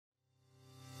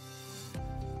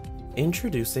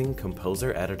Introducing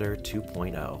Composer Editor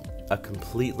 2.0, a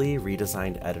completely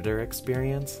redesigned editor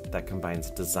experience that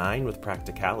combines design with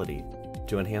practicality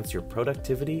to enhance your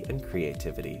productivity and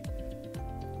creativity.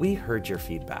 We heard your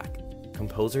feedback.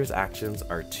 Composer's actions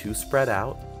are too spread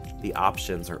out, the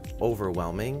options are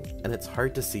overwhelming, and it's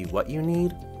hard to see what you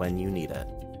need when you need it.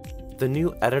 The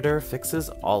new editor fixes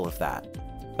all of that.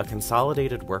 A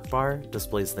consolidated workbar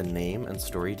displays the name and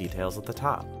story details at the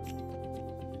top.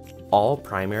 All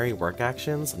primary work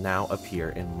actions now appear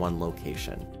in one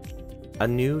location. A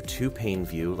new two-pane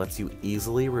view lets you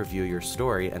easily review your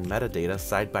story and metadata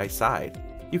side by side.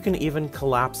 You can even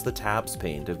collapse the tabs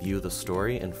pane to view the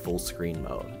story in full screen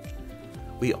mode.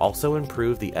 We also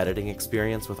improve the editing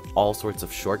experience with all sorts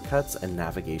of shortcuts and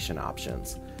navigation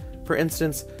options. For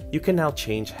instance, you can now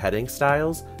change heading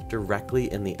styles directly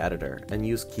in the editor and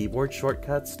use keyboard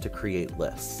shortcuts to create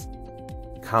lists.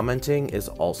 Commenting is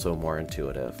also more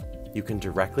intuitive. You can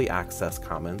directly access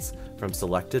comments from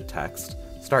selected text,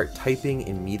 start typing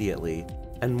immediately,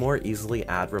 and more easily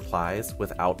add replies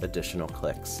without additional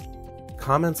clicks.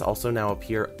 Comments also now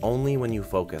appear only when you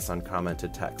focus on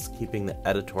commented text, keeping the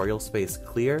editorial space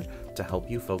clear to help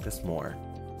you focus more.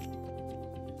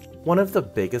 One of the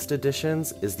biggest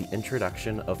additions is the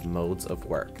introduction of modes of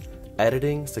work: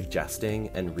 editing, suggesting,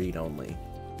 and read-only.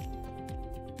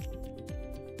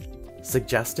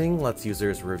 Suggesting lets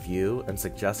users review and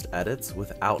suggest edits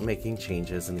without making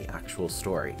changes in the actual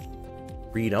story.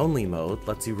 Read-only mode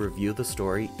lets you review the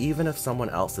story even if someone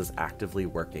else is actively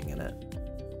working in it.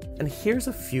 And here's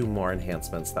a few more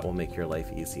enhancements that will make your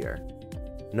life easier.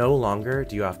 No longer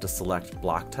do you have to select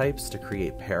block types to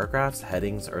create paragraphs,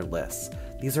 headings, or lists.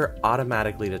 These are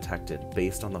automatically detected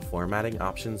based on the formatting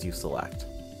options you select.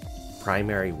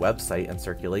 Primary website and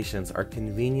circulations are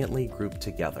conveniently grouped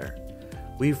together.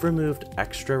 We've removed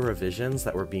extra revisions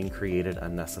that were being created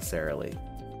unnecessarily.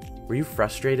 Were you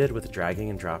frustrated with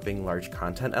dragging and dropping large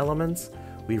content elements?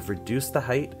 We've reduced the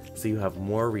height so you have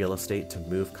more real estate to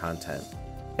move content.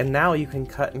 And now you can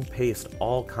cut and paste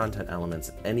all content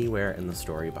elements anywhere in the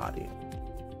story body.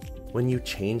 When you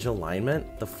change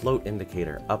alignment, the float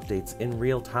indicator updates in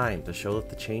real time to show that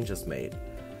the change is made.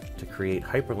 To create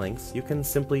hyperlinks, you can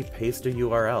simply paste a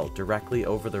URL directly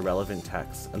over the relevant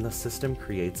text and the system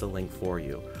creates a link for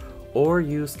you, or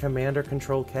use Command or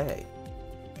Control K.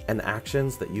 And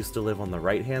actions that used to live on the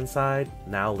right-hand side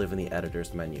now live in the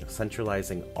editor's menu,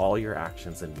 centralizing all your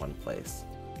actions in one place.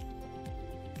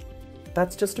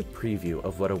 That's just a preview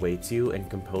of what awaits you in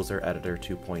Composer Editor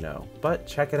 2.0, but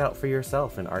check it out for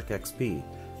yourself in ArcXP.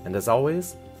 And as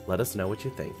always, let us know what you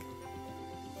think.